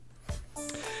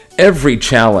Every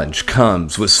challenge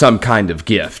comes with some kind of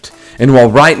gift. And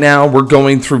while right now we're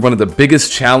going through one of the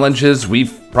biggest challenges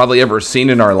we've probably ever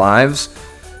seen in our lives,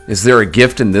 is there a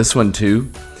gift in this one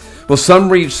too? Well,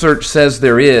 some research says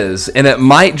there is, and it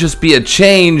might just be a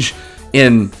change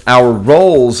in our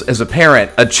roles as a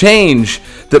parent, a change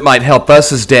that might help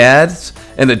us as dads,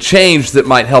 and a change that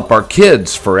might help our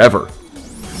kids forever.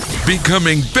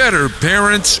 Becoming better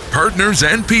parents, partners,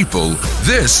 and people.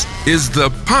 This is the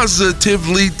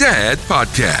Positively Dad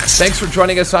Podcast. Thanks for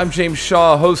joining us. I'm James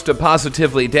Shaw, host of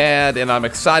Positively Dad, and I'm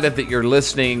excited that you're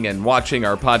listening and watching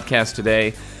our podcast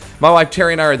today. My wife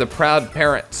Terry and I are the proud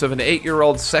parents of an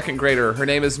 8-year-old second grader. Her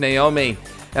name is Naomi,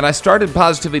 and I started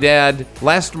Positively Dad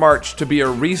last March to be a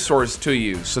resource to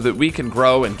you so that we can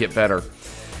grow and get better.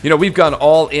 You know, we've gone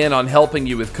all in on helping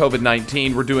you with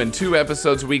COVID-19. We're doing 2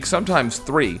 episodes a week, sometimes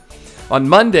 3. On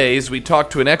Mondays, we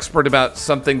talk to an expert about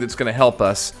something that's going to help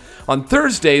us. On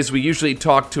Thursdays, we usually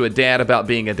talk to a dad about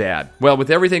being a dad. Well,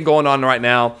 with everything going on right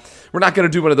now, we're not going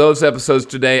to do one of those episodes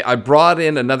today. I brought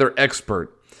in another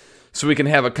expert so we can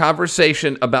have a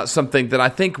conversation about something that I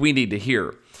think we need to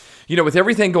hear. You know, with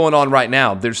everything going on right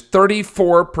now, there's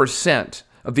 34%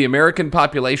 of the American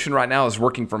population right now is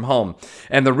working from home.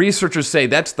 And the researchers say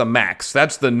that's the max.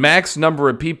 That's the max number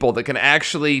of people that can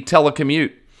actually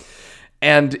telecommute.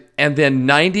 And then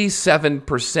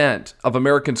 97% of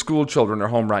American school children are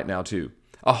home right now too.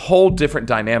 A whole different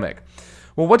dynamic.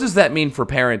 Well, what does that mean for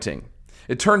parenting?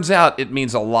 It turns out it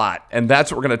means a lot, and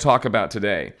that's what we're going to talk about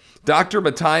today. Dr.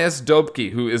 Matthias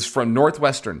Dobke, who is from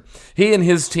Northwestern, he and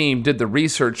his team did the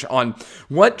research on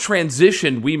what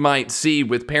transition we might see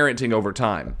with parenting over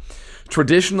time.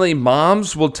 Traditionally,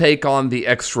 moms will take on the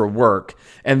extra work,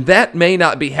 and that may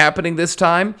not be happening this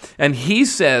time, and he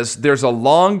says there's a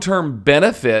long-term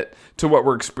benefit to what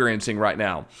we're experiencing right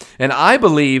now. And I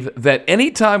believe that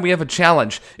anytime we have a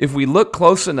challenge, if we look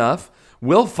close enough,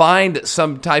 we'll find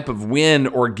some type of win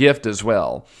or gift as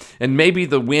well. And maybe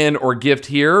the win or gift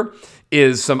here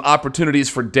is some opportunities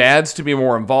for dads to be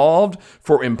more involved,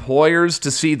 for employers to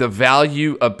see the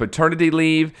value of paternity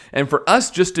leave, and for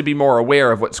us just to be more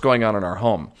aware of what's going on in our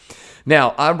home.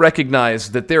 Now, I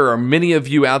recognize that there are many of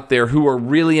you out there who are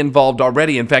really involved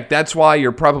already. In fact, that's why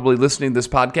you're probably listening to this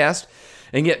podcast.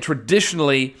 And yet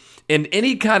traditionally, in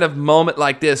any kind of moment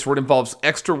like this where it involves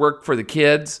extra work for the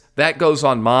kids, that goes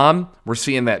on mom. We're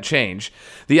seeing that change.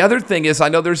 The other thing is, I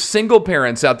know there's single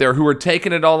parents out there who are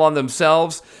taking it all on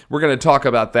themselves. We're going to talk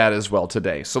about that as well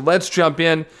today. So let's jump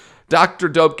in. Dr.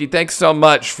 Dobke, thanks so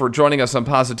much for joining us on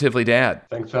Positively Dad.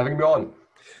 Thanks for having me on.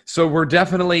 So we're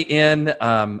definitely in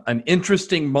an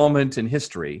interesting moment in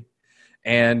history,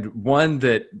 and one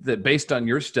that based on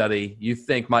your study, you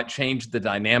think might change the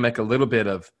dynamic a little bit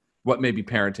of what maybe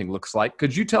parenting looks like.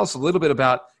 Could you tell us a little bit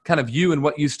about kind of you and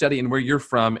what you study and where you're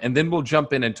from, and then we'll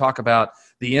jump in and talk about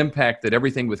the impact that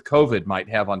everything with COVID might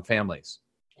have on families.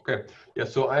 Okay. Yeah,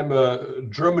 so I'm a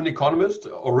German economist,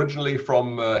 originally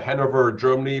from Hanover,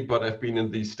 Germany, but I've been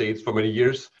in the States for many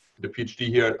years. The PhD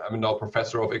here, I'm now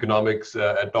professor of economics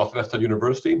at Northwestern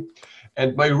University.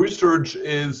 And my research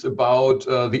is about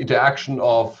the interaction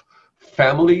of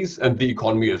families and the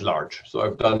economy at large. So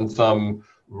I've done some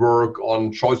work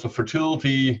on choice of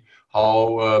fertility,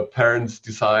 how parents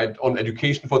decide on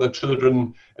education for their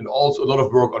children, and also a lot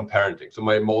of work on parenting. So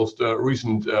my most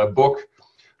recent book,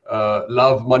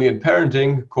 Love, Money, and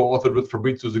Parenting, co-authored with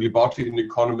Fabrizio Zilibotti, an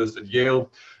economist at Yale,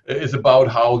 is about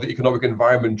how the economic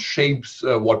environment shapes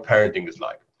what parenting is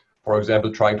like. For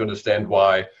example, trying to understand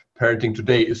why parenting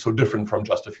today is so different from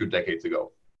just a few decades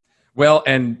ago. Well,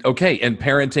 and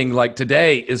parenting like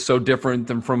today is so different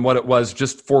than from what it was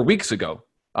just 4 weeks ago.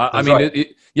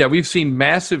 We've seen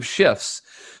massive shifts.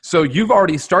 So you've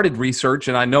already started research,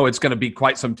 and I know it's going to be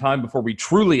quite some time before we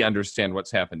truly understand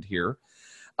what's happened here.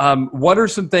 What are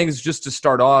some things, just to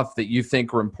start off, that you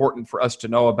think are important for us to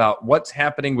know about what's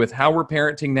happening with how we're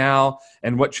parenting now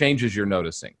and what changes you're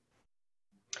noticing?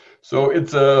 So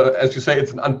it's, as you say,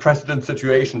 it's an unprecedented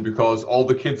situation because all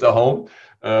the kids are home.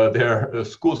 Their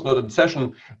school's not in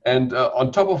session. And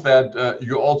on top of that,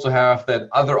 you also have that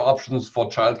other options for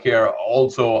childcare are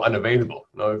also unavailable.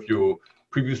 If you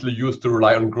previously used to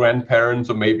rely on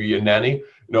grandparents or maybe a nanny,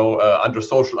 under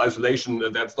social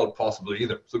isolation, that's not possible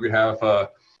either. So we have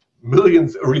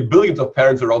millions, really billions of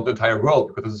parents around the entire world,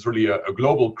 because this is really a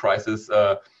global crisis,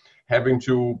 having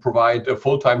to provide a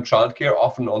full-time childcare,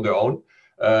 often on their own,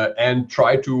 and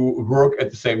try to work at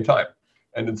the same time.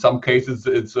 And in some cases,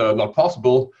 it's not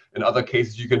possible. In other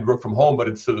cases, you can work from home, but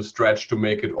it's still a stretch to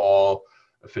make it all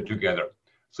fit together.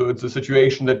 So it's a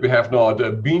situation that we have not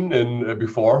been in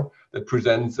before, that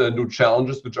presents new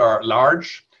challenges, which are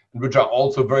large which are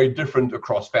also very different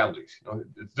across families.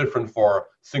 It's different for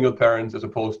single parents as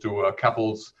opposed to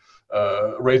couples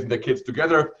raising their kids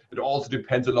together. It also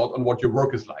depends a lot on what your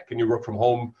work is like. Can you work from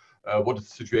home? What is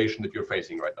the situation that you're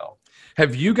facing right now?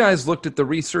 Have you guys looked at the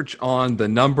research on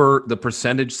the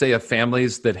percentage, say, of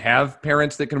families that have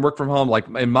parents that can work from home? Like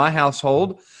in my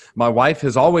household, my wife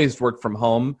has always worked from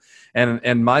home,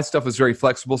 and my stuff is very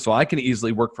flexible, so I can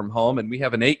easily work from home. And we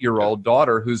have an 8-year-old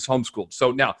daughter who's homeschooled.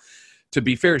 So now, to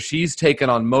be fair, she's taken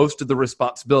on most of the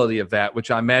responsibility of that,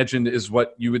 which I imagine is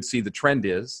what you would see the trend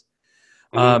is.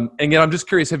 And yet, I'm just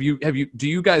curious: do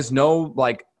you guys know,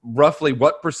 like, roughly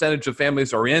what percentage of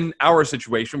families are in our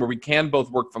situation where we can both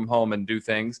work from home and do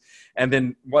things, and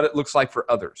then what it looks like for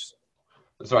others?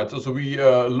 That's right. So we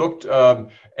looked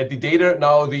at the data.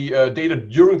 Now, the data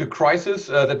during the crisis,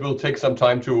 that will take some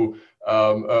time to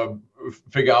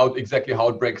figure out exactly how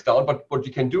it breaks down. But what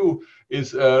you can do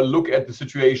is look at the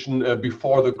situation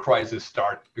before the crisis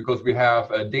started, because we have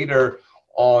data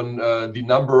on the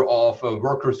number of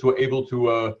workers who are able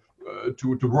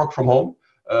to work from home.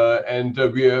 And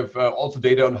we have also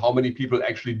data on how many people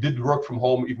actually did work from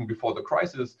home even before the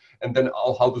crisis, and then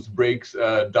how this breaks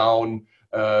down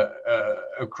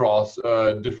across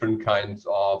different kinds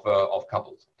of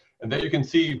couples. And there you can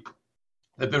see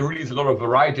that there really is a lot of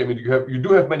variety. I mean, you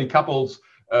do have many couples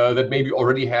that maybe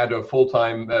already had a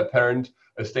full-time parent,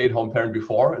 a stay-at-home parent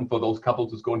before, and for those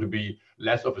couples it's going to be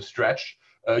less of a stretch.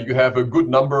 You have a good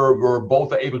number where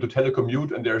both are able to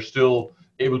telecommute and they're still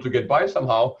able to get by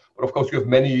somehow. But of course, you have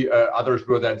many others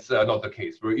where that's not the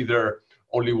case, where either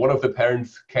only one of the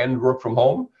parents can work from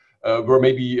home, where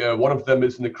maybe one of them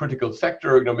is in a critical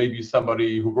sector, maybe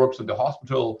somebody who works in the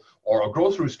hospital or a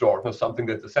grocery store, something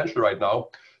that's essential right now.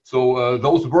 So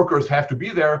those workers have to be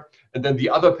there. And then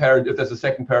the other parent, if there's a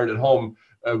second parent at home,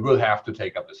 will have to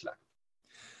take up the slack.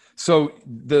 So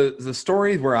the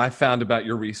story where I found about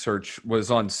your research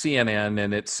was on CNN,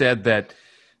 and it said that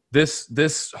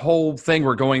this whole thing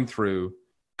we're going through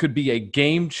could be a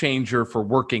game changer for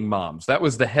working moms. That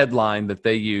was the headline that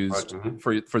they used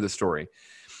for the story.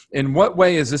 In what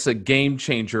way is this a game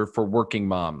changer for working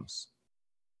moms?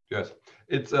 Yes,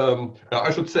 it's.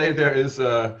 I should say there is.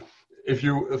 If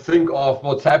you think of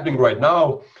what's happening right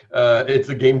now, it's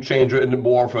a game changer in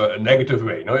more of a negative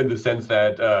way. In the sense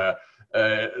that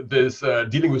this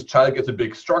dealing with child is a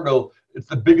big struggle. It's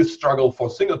the biggest struggle for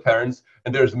single parents,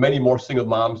 and there's many more single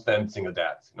moms than single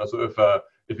dads. So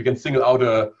if you can single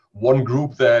out one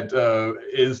group that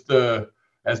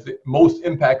has the most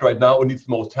impact right now and needs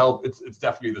the most help, it's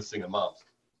definitely the single moms.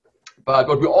 But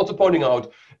what we're also pointing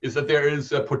out is that there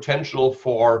is a potential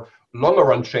for longer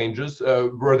run changes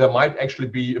where there might actually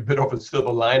be a bit of a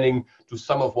silver lining to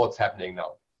some of what's happening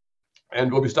now. And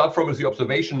what we start from is the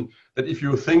observation that if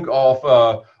you think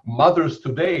of mothers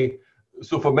today,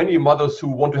 so for many mothers who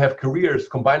want to have careers,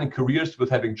 combining careers with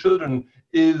having children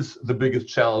is the biggest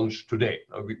challenge today.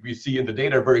 We see in the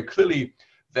data very clearly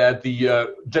that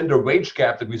the gender wage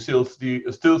gap that we still see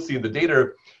in the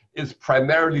data is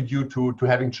primarily due to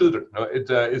having children. It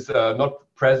is not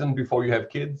present before you have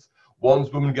kids. Once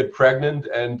women get pregnant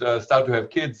and start to have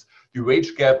kids, the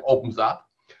wage gap opens up.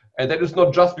 And that is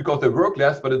not just because they work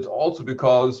less, but it's also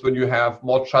because when you have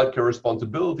more childcare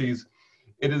responsibilities,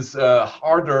 it is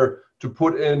harder to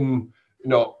put in,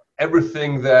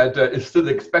 everything that is still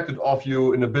expected of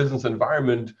you in a business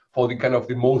environment for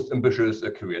the most ambitious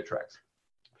career tracks.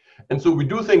 And so we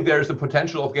do think there's a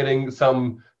potential of getting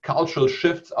some cultural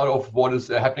shifts out of what is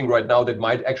happening right now that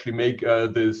might actually make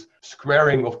this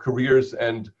squaring of careers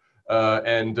and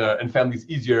families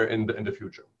easier in the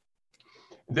future.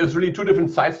 There's really two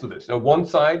different sides to this. Now, one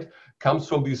side comes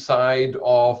from the side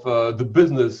of the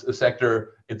business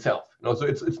sector itself. So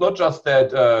it's not just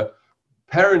that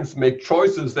parents make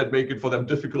choices that make it for them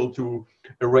difficult to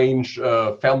arrange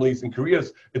families and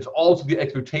careers. It's also the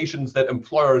expectations that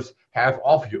employers have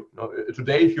of you.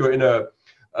 Today, if you're in a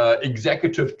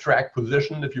executive track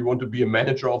position, if you want to be a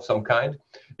manager of some kind,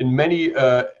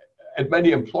 at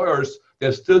many employers,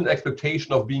 there's still an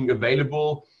expectation of being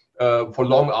available for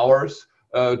long hours,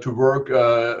 to work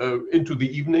into the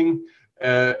evening,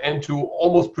 and to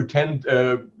almost pretend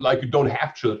like you don't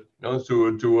have children.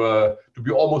 To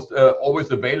be almost always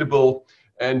available,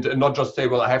 and not just say,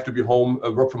 well, I have to be home,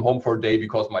 work from home for a day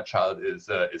because my child is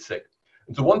sick.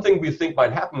 And so one thing we think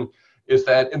might happen is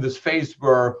that in this phase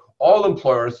where all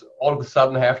employers all of a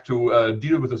sudden have to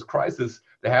deal with this crisis,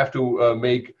 they have to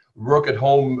make work at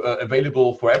home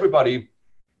available for everybody,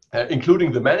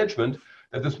 including the management,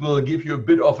 that this will give you a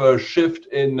bit of a shift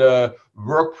in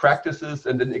work practices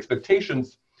and in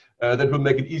expectations that will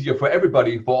make it easier for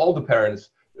everybody, for all the parents,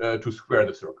 to square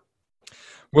the circle.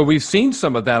 Well, we've seen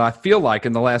some of that, I feel like,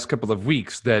 in the last couple of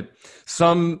weeks, that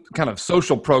some kind of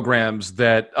social programs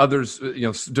that others,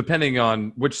 depending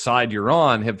on which side you're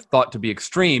on, have thought to be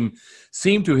extreme,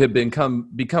 seem to have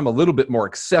become a little bit more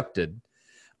accepted.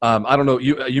 I don't know.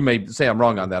 You may say I'm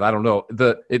wrong on that. I don't know.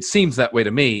 It seems that way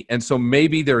to me. And so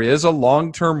maybe there is a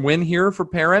long-term win here for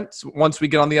parents once we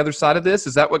get on the other side of this.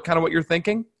 Is that what you're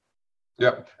thinking?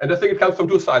 Yeah, and I think it comes from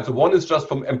two sides. So one is just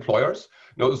from employers.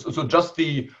 So just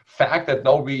the fact that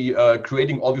now we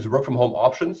creating all these work from home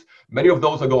options, many of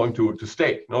those are going to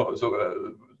stay.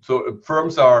 So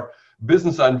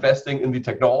businesses are investing in the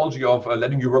technology of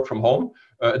letting you work from home.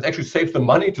 It actually saves them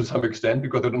money to some extent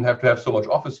because they don't have to have so much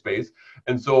office space.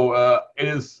 And so it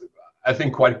is, I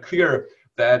think, quite clear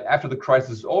that after the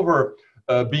crisis is over,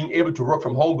 being able to work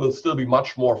from home will still be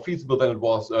much more feasible than it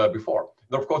was before.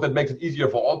 And of course, that makes it easier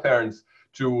for all parents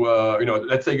to,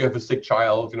 let's say you have a sick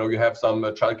child, you have some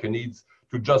childcare needs,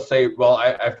 to just say, well,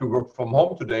 I have to work from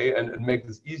home today, and make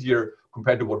this easier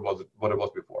compared to what it was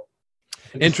before.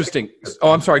 Interesting.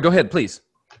 Oh, I'm sorry. Go ahead, please.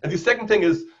 And the second thing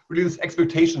is really this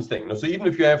expectations thing. So even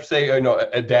if you have, say,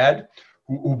 a dad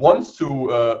who wants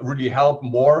to really help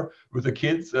more with the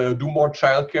kids, do more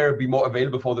childcare, be more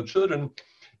available for the children,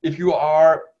 if you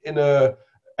are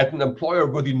at an employer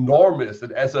where the norm is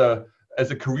that as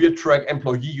a career track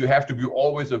employee, you have to be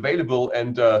always available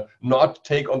and not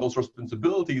take on those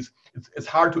responsibilities, it's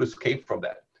hard to escape from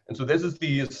that. And so this is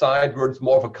the side where it's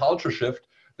more of a culture shift,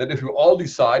 that if you all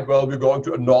decide, well, we're going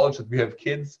to acknowledge that we have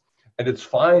kids and it's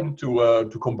fine to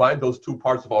combine those two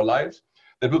parts of our lives,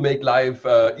 that will make life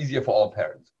easier for all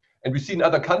parents. And we see in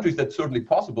other countries that's certainly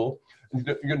possible.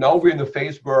 And now we're in a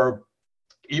phase where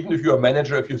even if you're a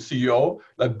manager, if you're CEO,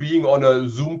 like being on a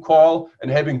Zoom call and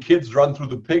having kids run through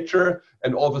the picture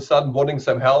and all of a sudden wanting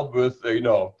some help with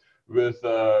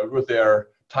their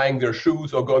tying their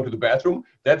shoes or going to the bathroom,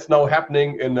 that's now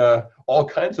happening in all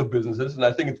kinds of businesses. And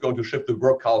I think it's going to shift the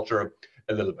work culture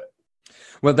a little bit.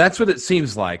 Well, that's what it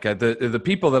seems like. The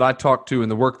people that I talk to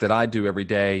and the work that I do every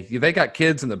day, they got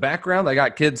kids in the background. They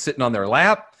got kids sitting on their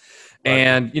lap. Right.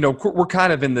 And, we're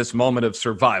kind of in this moment of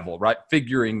survival, right?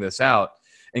 Figuring this out.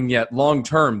 And yet long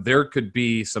term, there could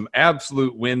be some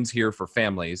absolute wins here for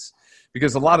families,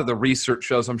 because a lot of the research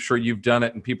shows, I'm sure you've done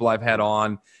it and people I've had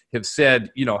on have said,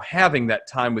 having that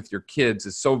time with your kids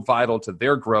is so vital to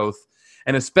their growth,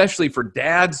 and especially for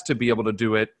dads to be able to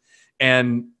do it.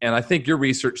 And I think your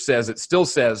research still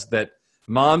says that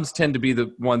moms tend to be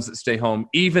the ones that stay home,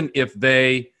 even if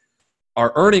they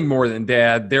are earning more than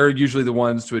dad. They're usually the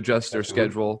ones to adjust their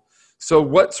schedule. So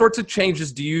what sorts of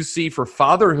changes do you see for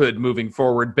fatherhood moving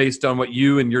forward based on what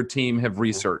you and your team have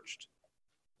researched?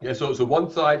 Yeah, so one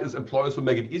side is employers will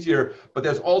make it easier, but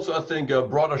there's also, I think, a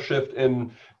broader shift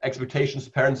in expectations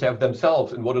parents have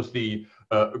themselves and what is the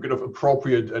kind of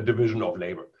appropriate division of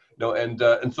labor.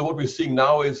 And so what we're seeing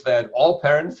now is that all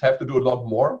parents have to do a lot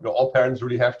more. All parents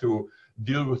really have to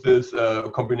deal with this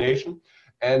combination.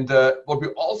 And what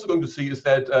we're also going to see is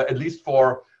that at least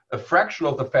for a fraction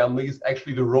of the families,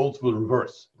 actually the roles will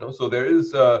reverse. So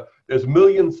there's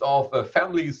millions of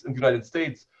families in the United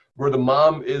States where the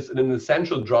mom is in an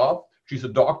essential job. She's a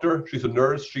doctor, she's a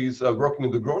nurse, she's working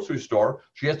in the grocery store.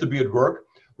 She has to be at work.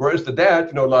 Whereas the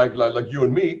dad, like you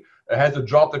and me, has a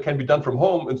job that can be done from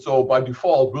home, and so by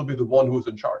default will be the one who's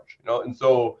in charge. And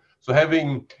so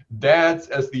having dads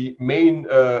as the main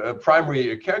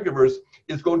primary caregivers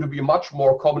is going to be a much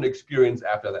more common experience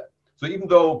after that. So even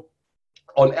though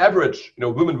on average,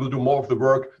 women will do more of the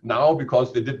work now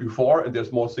because they did before, and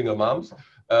there's more single moms,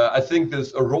 I think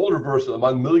this a role reversal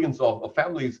among millions of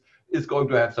families is going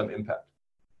to have some impact.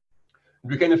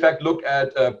 We can in fact look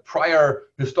at prior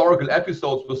historical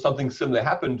episodes where something similar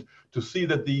happened to see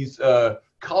that these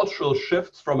cultural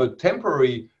shifts from a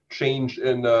temporary change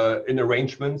in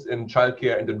arrangements in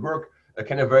childcare and in work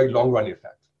can have very long-run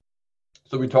effects.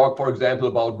 So we talk, for example,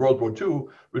 about World War II,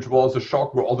 which was a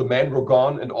shock where all the men were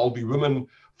gone and all the women,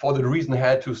 for that reason,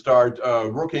 had to start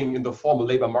working in the formal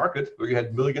labor market, where you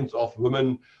had millions of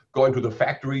women going to the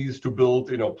factories to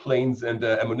build, planes and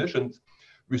ammunition.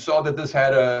 We saw that this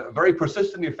had a very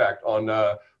persistent effect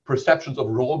on perceptions of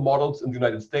role models in the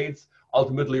United States,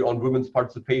 ultimately on women's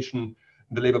participation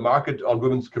in the labor market, on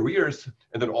women's careers,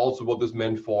 and then also what this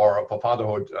meant for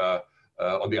fatherhood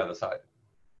on the other side.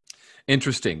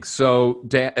 Interesting. So,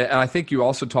 Dan, and I think you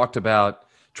also talked about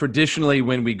traditionally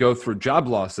when we go through job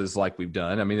losses like we've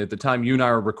done, I mean, at the time you and I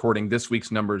are recording, this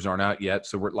week's numbers aren't out yet.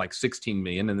 So we're at like 16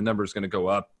 million, and the number is going to go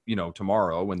up,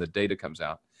 tomorrow when the data comes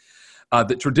out.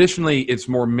 That traditionally it's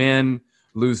more men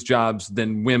lose jobs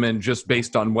than women just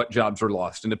based on what jobs are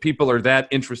lost. And if people are that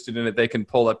interested in it, they can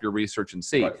pull up your research and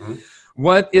see. Right. Mm-hmm.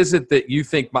 What is it that you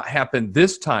think might happen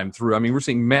this time through? I mean, we're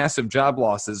seeing massive job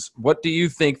losses. What do you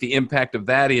think the impact of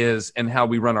that is and how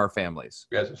we run our families?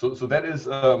 Yes, so that is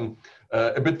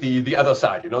a bit the other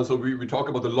side, So we talk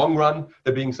about the long run,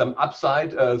 there being some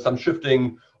upside, some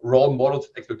shifting role models,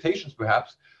 expectations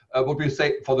perhaps. What we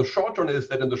say for the short run is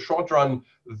that in the short run,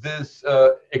 this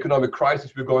economic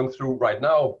crisis we're going through right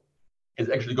now is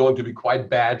actually going to be quite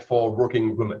bad for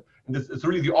working women. And this is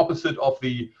really the opposite of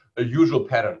the usual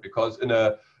pattern, because in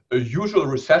a usual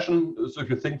recession, so if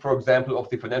you think, for example, of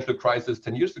the financial crisis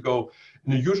 10 years ago,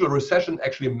 in a usual recession,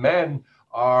 actually men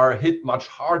are hit much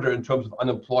harder in terms of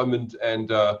unemployment and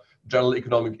general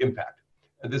economic impact.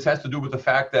 And this has to do with the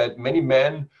fact that many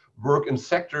men work in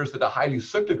sectors that are highly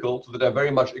cyclical, so that are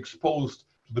very much exposed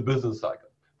to the business cycle.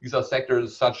 These are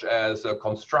sectors such as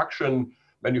construction,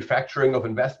 manufacturing of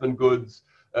investment goods.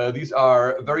 These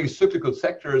are very cyclical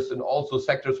sectors, and also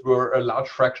sectors where a large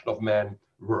fraction of men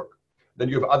work. Then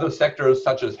you have other sectors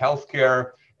such as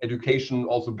healthcare, education,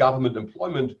 also government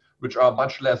employment, which are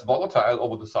much less volatile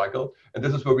over the cycle. And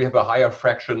this is where we have a higher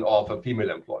fraction of female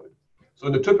employment. So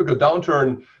in a typical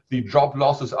downturn, the job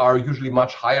losses are usually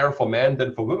much higher for men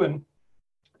than for women.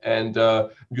 And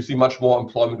you see much more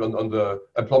employment on the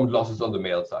employment losses on the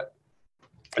male side.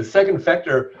 A second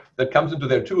factor that comes into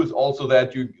there too is also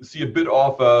that you see a bit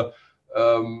of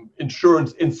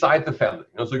insurance inside the family.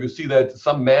 So you see that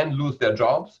some men lose their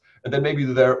jobs, and then maybe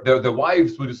their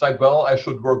wives will decide, well, I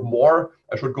should work more,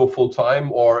 I should go full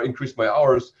time or increase my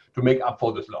hours to make up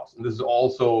for this loss. And this is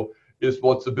also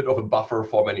what's a bit of a buffer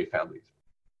for many families.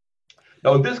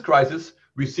 Now in this crisis,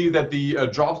 we see that the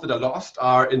jobs that are lost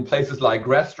are in places like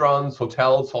restaurants,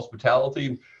 hotels,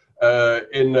 hospitality,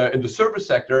 in the service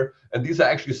sector, and these are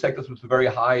actually sectors with very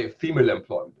high female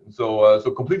employment. And so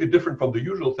completely different from the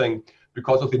usual thing.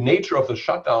 Because of the nature of the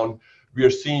shutdown, we are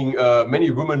seeing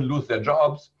many women lose their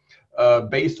jobs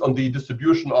based on the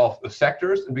distribution of the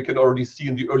sectors, and we can already see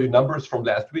in the early numbers from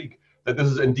last week that this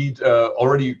is indeed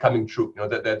already coming true.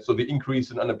 So the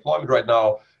increase in unemployment right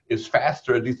now is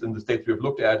faster, at least in the states we've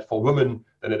looked at, for women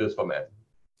than it is for men.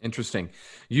 Interesting.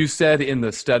 You said in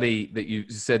the study that you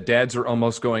said dads are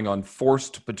almost going on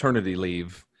forced paternity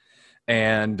leave,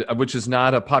 and which is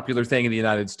not a popular thing in the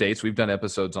United States. We've done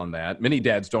episodes on that. Many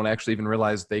dads don't actually even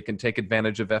realize they can take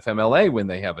advantage of FMLA when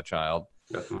they have a child,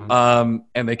 and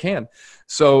they can.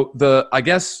 So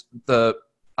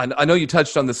I know you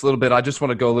touched on this a little bit. I just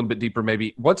want to go a little bit deeper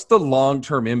maybe. What's the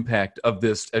long-term impact of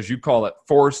this, as you call it,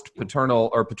 forced paternal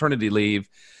or paternity leave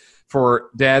for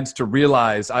dads to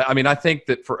realize? I mean, I think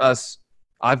that for us,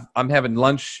 I'm having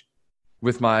lunch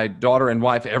with my daughter and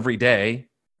wife every day.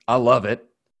 I love it.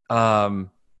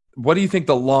 What do you think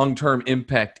the long-term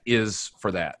impact is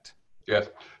for that? Yes.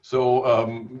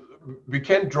 So we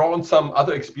can draw on some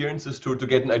other experiences to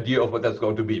get an idea of what that's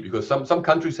going to be, because some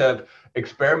countries have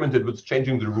experimented with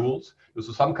changing the rules.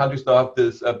 So some countries now have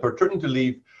this paternity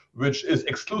leave, which is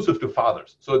exclusive to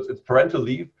fathers. So it's parental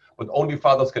leave, but only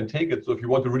fathers can take it. So if you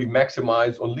want to really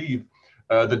maximize on leave,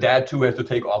 the dad too has to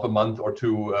take off a month or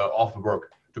two off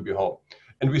work to be home.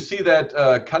 And we see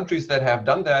that countries that have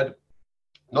done that,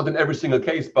 not in every single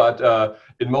case, but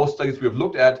in most studies we have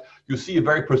looked at, you see a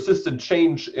very persistent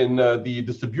change in the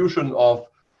distribution of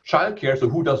childcare. So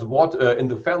who does what in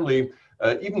the family,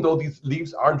 even though these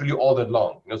leaves aren't really all that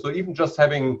long. So even just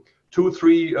having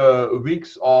 2-3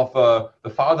 weeks of the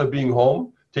father being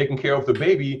home, taking care of the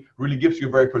baby, really gives you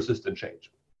a very persistent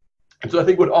change. And so I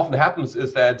think what often happens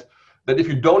is that if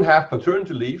you don't have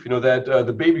paternity leave, that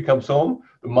the baby comes home,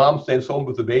 the mom stays home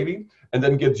with the baby, and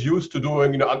then gets used to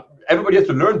doing, everybody has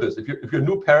to learn this. If you're a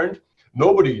new parent,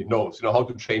 nobody knows, how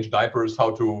to change diapers,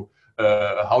 how to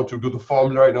do the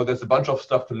formula. There's a bunch of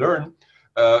stuff to learn.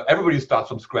 Everybody starts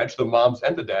from scratch, the moms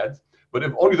and the dads. But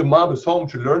if only the mom is home,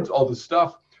 she learns all this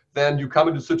stuff, then you come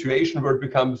into a situation where it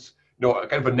becomes,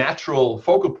 kind of a natural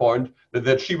focal point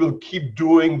that she will keep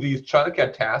doing these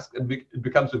childcare tasks, and it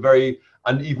becomes a very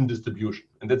uneven distribution.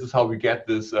 And this is how we get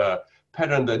this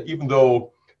pattern that even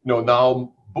though,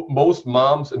 now most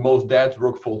moms and most dads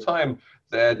work full time,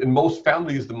 that in most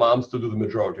families, the moms still do the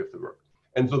majority of the work.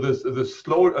 And so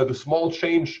the small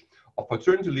change of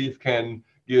paternity leave can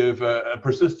give a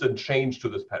persistent change to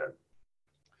this pattern.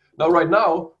 Now, right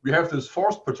now, we have this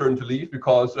forced paternity leave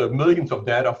because millions of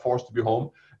dads are forced to be home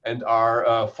and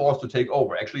are forced to take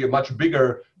over. Actually, a much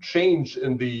bigger change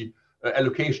in the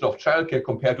allocation of childcare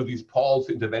compared to these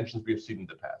policy interventions we've seen in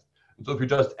the past. And so if you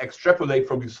just extrapolate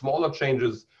from these smaller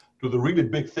changes to the really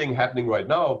big thing happening right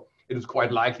now, it is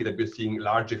quite likely that we're seeing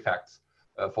large effects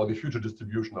for the future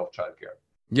distribution of childcare.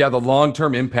 Yeah, the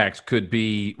long-term impact could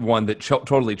be one that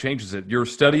totally changes it. Your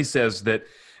study says that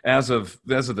as of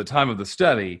the time of the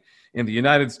study, in the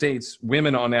United States,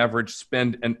 women on average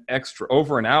spend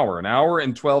over an hour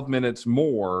and 12 minutes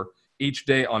more each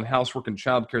day on housework and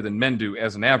childcare than men do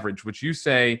as an average, which you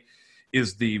say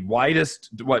is the widest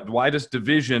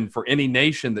division for any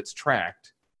nation that's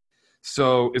tracked.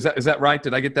 So is that right?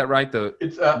 Did I get that right?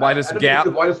 It's widest gap.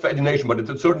 It's the widest for any nation, but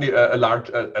it's certainly a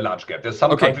large gap. There's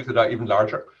some countries that are even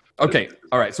larger. Okay.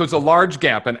 All right. So it's a large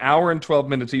gap, an hour and 12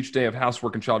 minutes each day of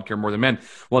housework and childcare more than men.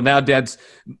 Well, now dads,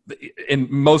 in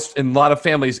a lot of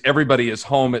families, everybody is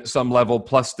home at some level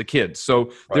plus the kids.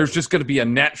 So there's just going to be a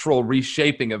natural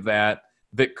reshaping of that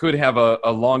could have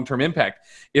a long-term impact.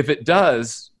 If it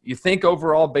does, you think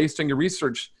overall, based on your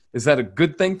research, is that a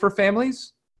good thing for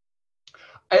families?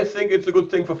 I think it's a good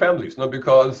thing for families,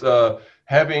 because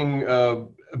having a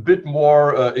bit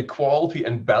more equality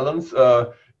and balance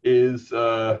is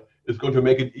going to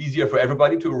make it easier for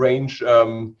everybody to arrange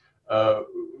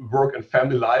work and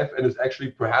family life, and is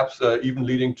actually perhaps even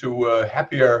leading to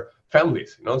happier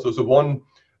families. So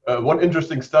one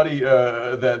interesting study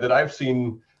that I've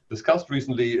seen discussed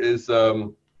recently is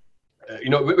when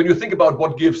you think about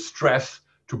what gives stress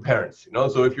to parents.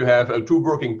 So if you have two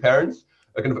working parents,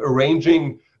 kind of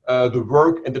arranging the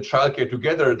work and the childcare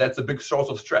together, that's a big source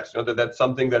of stress. That's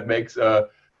something that makes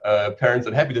parents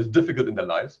unhappy. That's difficult in their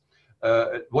lives.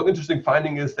 One interesting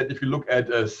finding is that if you look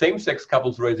at same-sex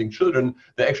couples raising children,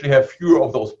 they actually have fewer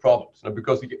of those problems,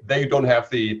 because they don't have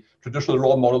the traditional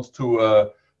role models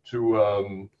to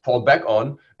fall back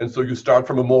on, and so you start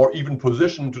from a more even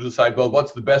position to decide, well,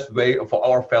 what's the best way for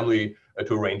our family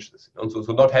to arrange this. And so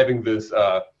not having this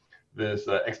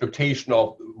expectation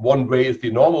of one way is the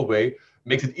normal way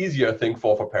makes it easier, I think,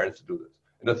 for parents to do this.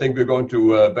 And I think we're going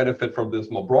to benefit from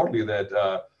this more broadly, that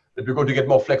we're going to get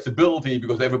more flexibility,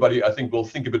 because everybody, I think, will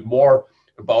think a bit more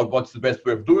about what's the best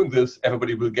way of doing this.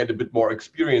 Everybody will get a bit more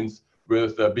experience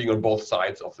with being on both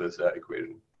sides of this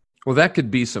equation. Well, that could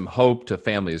be some hope to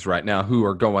families right now who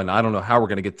are going, I don't know how we're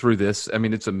going to get through this. I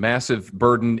mean, it's a massive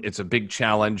burden. It's a big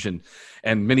challenge. And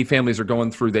many families are going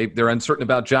through, they're uncertain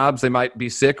about jobs. They might be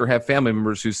sick or have family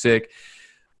members who's sick.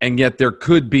 And yet there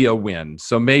could be a win.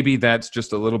 So maybe that's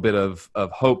just a little bit of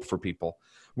hope for people.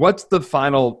 What's the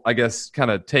final, I guess,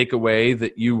 kind of takeaway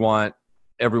that you want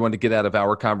everyone to get out of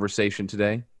our conversation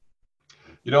today?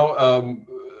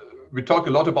 We talked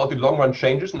a lot about the long-run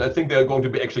changes, and I think they're going to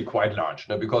be actually quite large,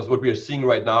 because what we are seeing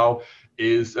right now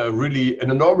is really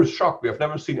an enormous shock. We have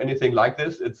never seen anything like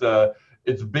this.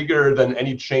 It's bigger than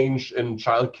any change in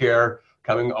childcare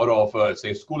coming out of,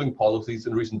 say, schooling policies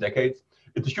in recent decades.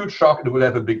 It's a huge shock, and it will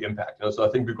have a big impact. So I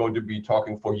think we're going to be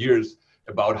talking for years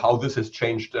about how this has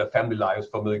changed family lives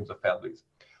for millions of families.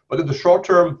 But in the short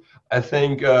term, I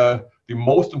think the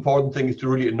most important thing is to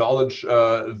really acknowledge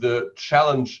the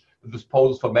challenge that this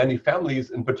poses for many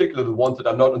families, in particular the ones that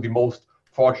are not in the most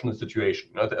fortunate situation.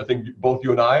 I think both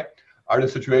you and I are in a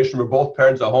situation where both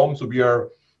parents are home, so we are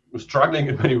struggling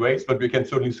in many ways, but we can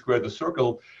certainly square the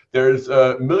circle. There's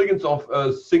millions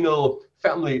of single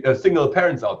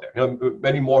parents out there,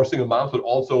 many more single moms, but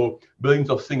also millions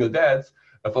of single dads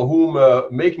for whom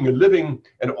making a living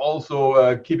and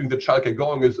also keeping the childcare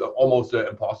going is almost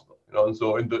impossible. And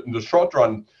so in the short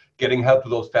run, getting help to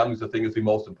those families, I think, is the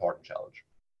most important challenge.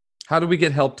 How do we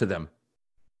get help to them?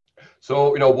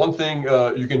 So, one thing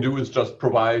you can do is just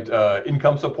provide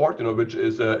income support, which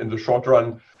is in the short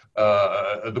run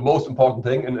the most important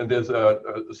thing, and there's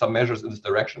some measures in this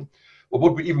direction. What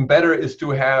would be even better is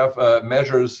to have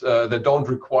measures that don't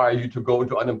require you to go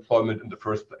into unemployment in the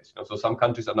first place. So some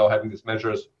countries are now having these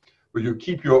measures where you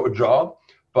keep your job,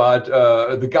 but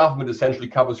the government essentially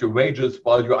covers your wages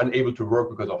while you're unable to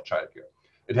work because of childcare.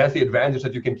 It has the advantage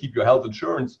that you can keep your health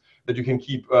insurance, that you can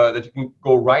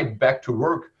go right back to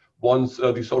work once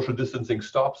the social distancing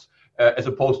stops, as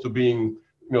opposed to being,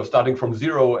 starting from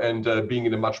zero and being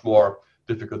in a much more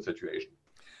difficult situation.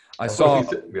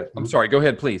 I'm sorry, go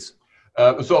ahead, please.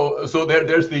 So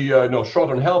there's the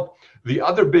short-term help. The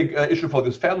other big issue for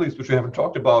these families, which we haven't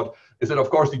talked about, is that of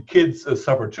course the kids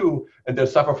suffer too, and they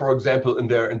suffer, for example, in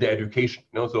their education.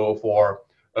 So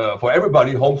for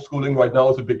everybody, homeschooling right now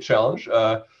is a big challenge.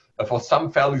 For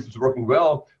some families, it's working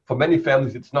well. For many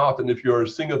families, it's not. And if you're a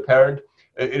single parent,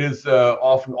 it is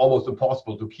often almost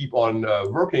impossible to keep on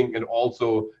working and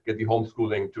also get the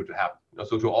homeschooling to happen.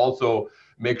 So to also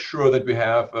make sure that we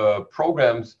have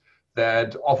programs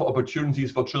that offer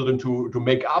opportunities for children to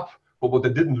make up for what they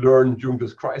didn't learn during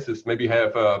this crisis, maybe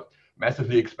have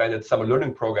massively expanded summer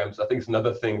learning programs, I think is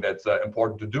another thing that's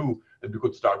important to do that we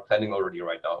could start planning already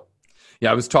right now.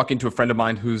 Yeah, I was talking to a friend of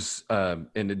mine who's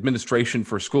in administration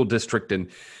for a school district, and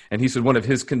he said one of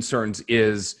his concerns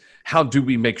is how do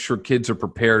we make sure kids are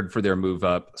prepared for their move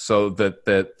up so that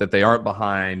they aren't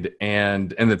behind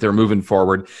and that they're moving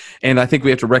forward. And I think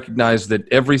we have to recognize that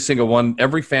every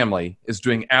family is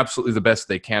doing absolutely the best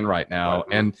they can right now.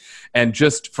 Right. And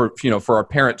just for our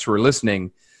parents who are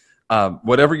listening,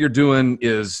 whatever you're doing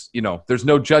is, there's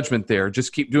no judgment there.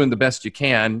 Just keep doing the best you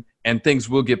can and things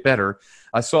will get better.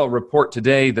 I saw a report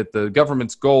today that the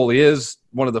government's goal is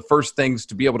one of the first things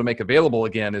to be able to make available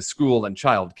again is school and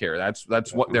childcare.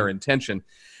 That's what their intention.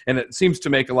 And it seems to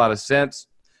make a lot of sense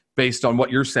based on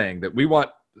what you're saying, that we want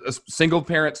single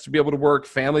parents to be able to work,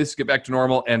 families to get back to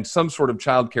normal, and some sort of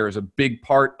childcare is a big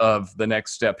part of the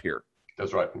next step here.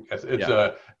 That's right. Yes,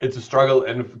 it's a struggle,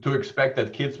 and to expect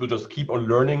that kids will just keep on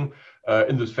learning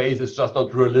in this phase is just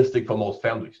not realistic for most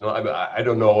families. I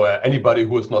don't know anybody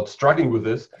who is not struggling with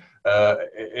this.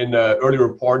 In early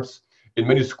reports, in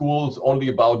many schools, only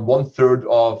about 1/3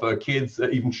 of kids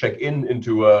even check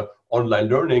into online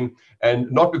learning,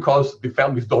 and not because the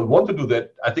families don't want to do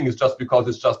that. I think it's just because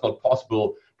it's just not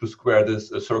possible to square this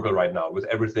circle right now with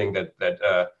everything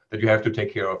that you have to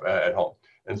take care of at home.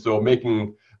 And so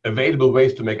making available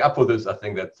ways to make up for this, I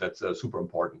think that's super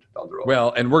important down the road.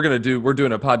 Well, and we're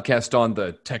doing a podcast on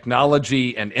the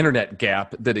technology and internet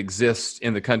gap that exists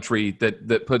in the country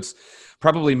that puts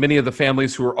probably many of the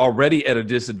families who are already at a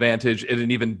disadvantage at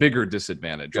an even bigger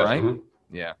disadvantage, Yes, right?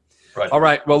 mm-hmm. Yeah. Right. All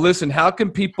right. Well, listen, how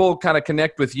can people kind of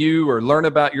connect with you or learn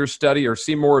about your study or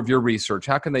see more of your research?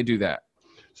 How can they do that?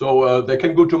 So they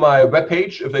can go to my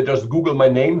webpage. If they just Google my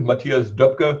name, Matthias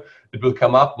Döpke, it will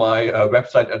come up, my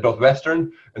website at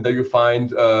Northwestern, and there you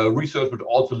find research, but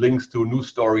also links to news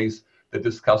stories that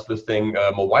discuss this thing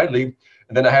more widely.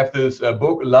 And then I have this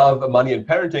book, Love, Money, and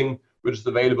Parenting, which is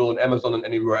available on Amazon and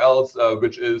anywhere else,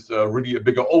 which is really a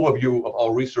bigger overview of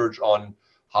our research on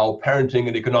how parenting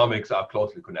and economics are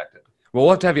closely connected. Well,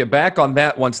 we'll have to have you back on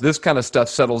that once this kind of stuff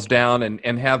settles down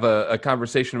and have a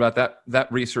conversation about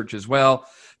that research as well.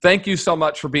 Thank you so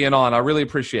much for being on. I really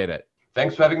appreciate it.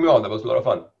 Thanks for having me on. That was a lot of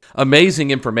fun.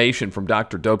 Amazing information from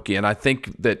Dr. Döpke, and I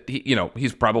think that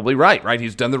he's probably right?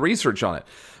 He's done the research on it.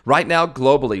 Right now,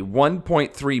 globally,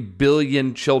 1.3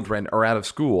 billion children are out of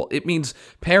school. It means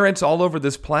parents all over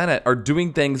this planet are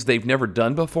doing things they've never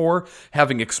done before,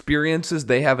 having experiences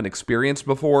they haven't experienced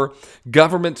before.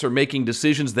 Governments are making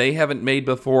decisions they haven't made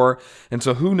before, and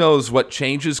so who knows what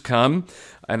changes come.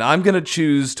 And I'm going to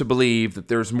choose to believe that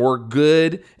there's more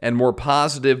good and more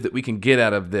positive that we can get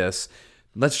out of this.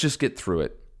 Let's just get through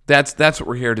it. That's what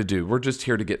we're here to do. We're just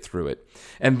here to get through it.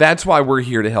 And that's why we're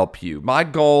here to help you. My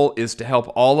goal is to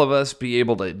help all of us be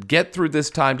able to get through this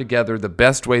time together the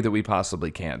best way that we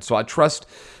possibly can. So I trust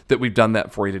that we've done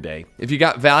that for you today. If you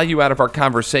got value out of our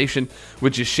conversation,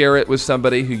 would you share it with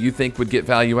somebody who you think would get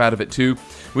value out of it too?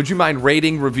 Would you mind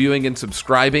rating, reviewing, and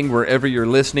subscribing wherever you're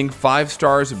listening? 5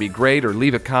 stars would be great, or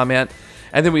leave a comment.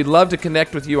 And then we'd love to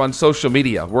connect with you on social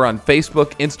media. We're on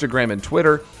Facebook, Instagram, and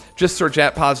Twitter. Just search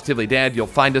 @PositivelyDad. You'll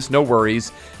find us, no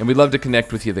worries, and we'd love to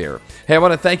connect with you there. Hey, I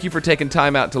want to thank you for taking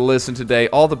time out to listen today.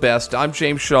 All the best. I'm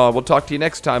James Shaw. We'll talk to you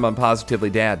next time on Positively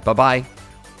Dad. Bye-bye.